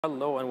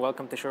Hello and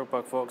welcome to Sherwood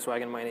Park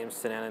Volkswagen. My name is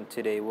Sinan and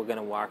today we're going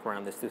to walk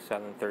around this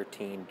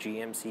 2013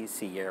 GMC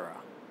Sierra.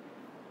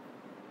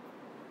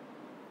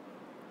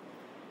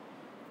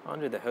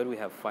 Under the hood we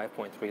have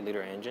 5.3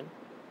 liter engine.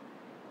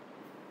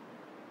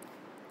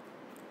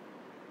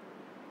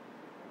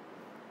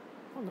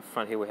 On the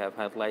front here we have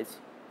headlights,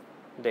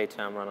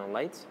 daytime running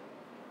lights.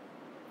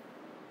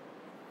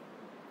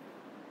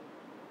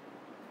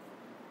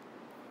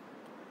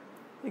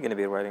 You're going to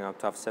be riding on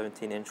top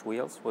 17-inch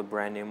wheels with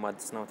brand new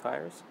mud snow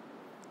tires.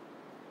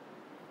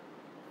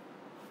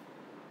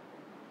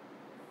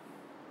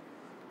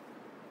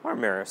 Our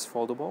mirror is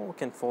foldable. We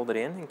can fold it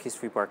in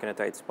case we park in a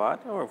tight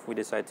spot or if we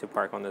decide to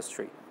park on the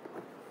street.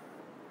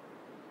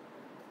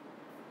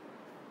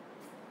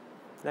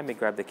 Let me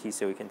grab the key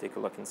so we can take a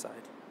look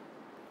inside.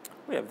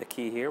 We have the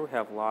key here. We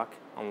have lock,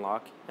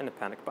 unlock, and the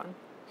panic button.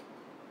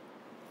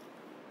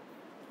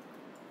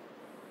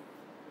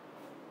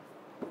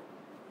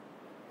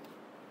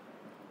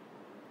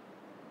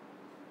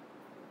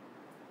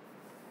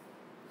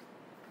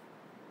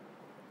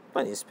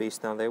 Plenty of space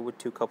down there with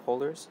two cup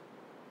holders.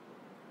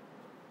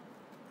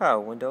 Power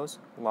windows,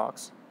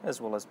 locks,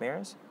 as well as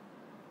mirrors.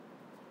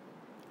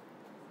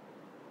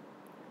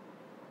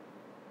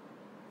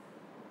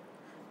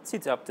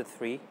 Seats up to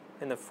 3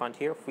 in the front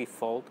here if we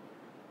fold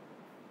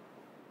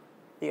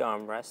the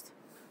armrest.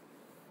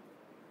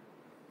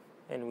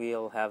 And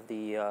we'll have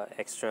the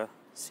extra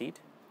seat.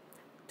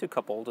 Two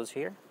cup holders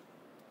here.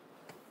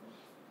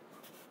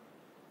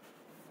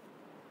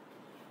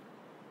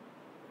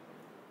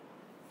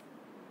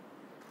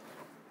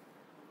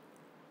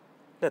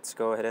 Let's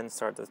go ahead and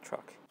start the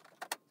truck.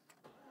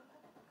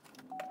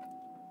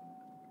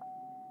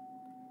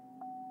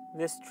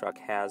 This truck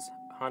has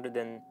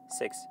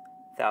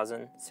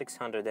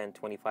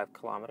 106,625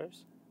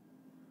 kilometers.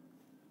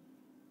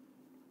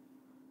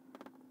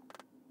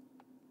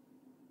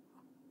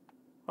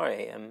 Our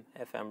AM,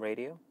 FM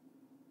radio,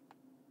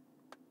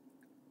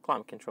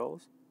 climate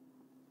controls,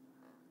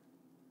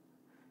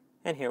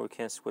 and here we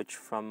can switch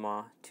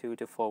from 2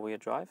 to 4-wheel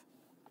drive.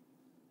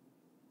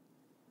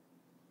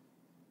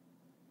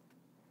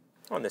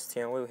 On the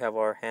steering wheel we have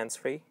our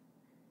hands-free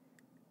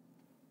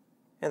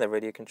and the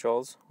radio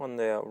controls on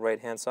the right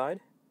hand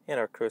side and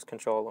our cruise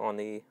control on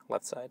the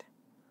left side.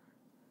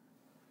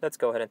 Let's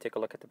go ahead and take a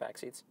look at the back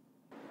seats.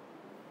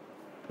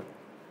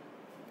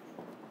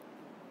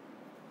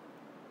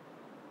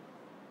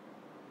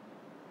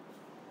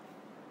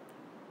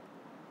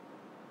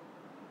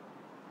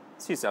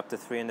 Seats up to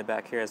 3 in the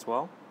back here as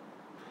well.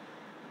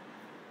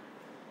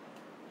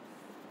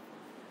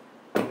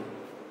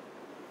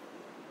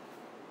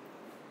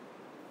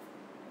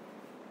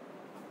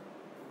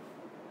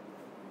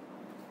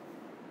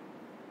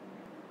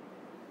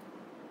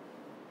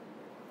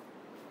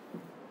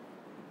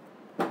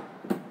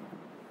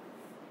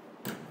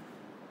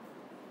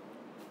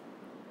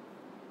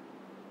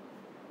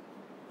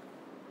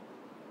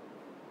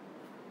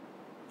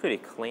 Pretty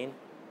clean,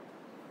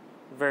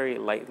 very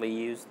lightly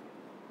used.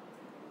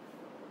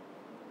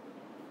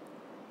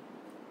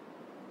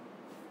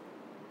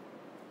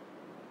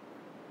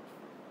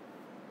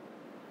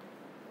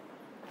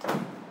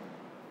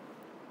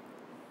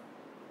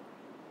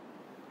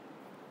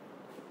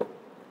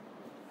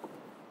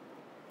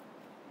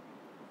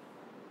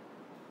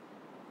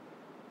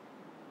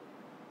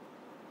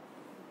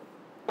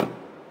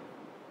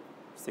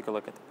 Let's take a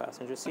look at the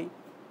passenger seat.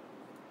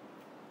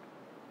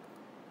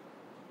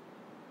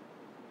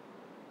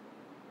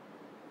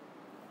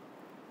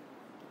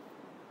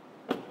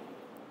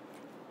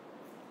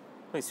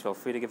 Please feel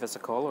free to give us a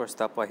call or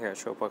stop by here at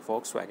Sherwood Park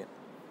Volkswagen.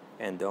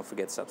 And don't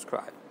forget to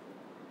subscribe.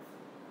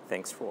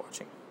 Thanks for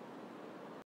watching.